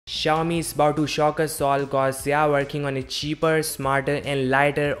Xiaomi is about to shock us all cause they are working on a cheaper, smarter and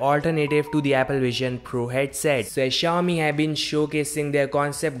lighter alternative to the Apple Vision Pro headset. So Xiaomi have been showcasing their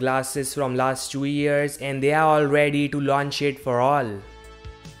concept glasses from last 2 years and they are all ready to launch it for all.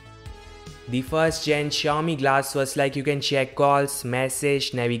 The first gen Xiaomi glass was like you can check calls,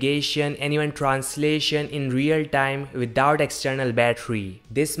 message, navigation and even translation in real time without external battery.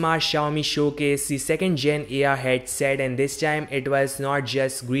 This March Xiaomi showcased the second gen AR headset and this time it was not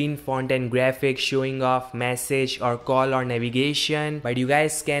just green font and graphics showing off message or call or navigation, but you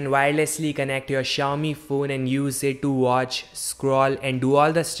guys can wirelessly connect your Xiaomi phone and use it to watch, scroll and do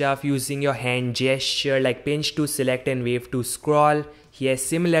all the stuff using your hand gesture like pinch to select and wave to scroll. Yes,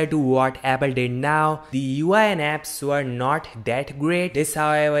 similar to what Apple did now. The UI and apps were not that great. This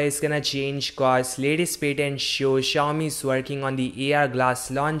however is gonna change cause latest patent shows Xiaomi is working on the AR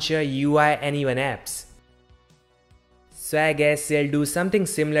glass launcher, UI and even apps. So I guess they'll do something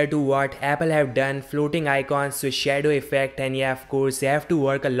similar to what Apple have done, floating icons with shadow effect, and yeah, of course they have to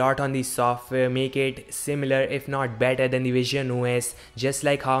work a lot on the software, make it similar if not better than the Vision OS, just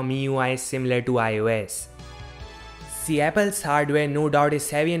like how MIUI is similar to iOS. See, Apple's hardware no doubt is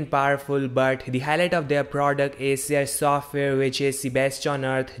heavy and powerful, but the highlight of their product is their software, which is the best on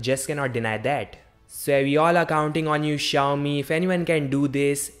earth, just cannot deny that. So we all are counting on you Xiaomi. If anyone can do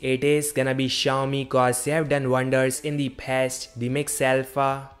this, it is gonna be Xiaomi cause they have done wonders in the past. The Mix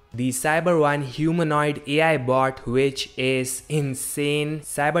Alpha, the Cyber One humanoid AI bot which is insane,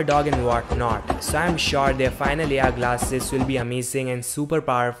 Cyberdog and whatnot. So I'm sure their final AR glasses will be amazing and super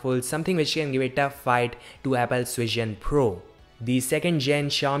powerful, something which can give a tough fight to Apple's Vision Pro. The second gen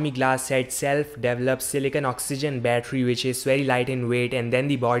Xiaomi glass had self-developed silicon oxygen battery which is very light in weight, and then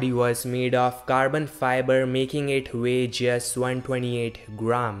the body was made of carbon fiber making it weigh just 128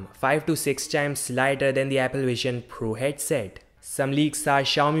 gram, 5 to 6 times lighter than the Apple Vision Pro headset. Some leaks are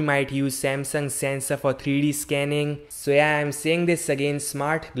Xiaomi might use Samsung sensor for 3D scanning. So yeah, I'm saying this again,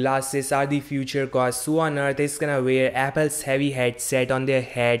 smart glasses are the future cause who on earth is gonna wear Apple's heavy headset on their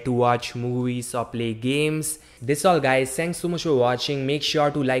head to watch movies or play games. This all guys, thanks so much for watching. Make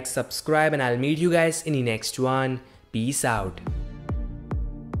sure to like, subscribe and I'll meet you guys in the next one. Peace out.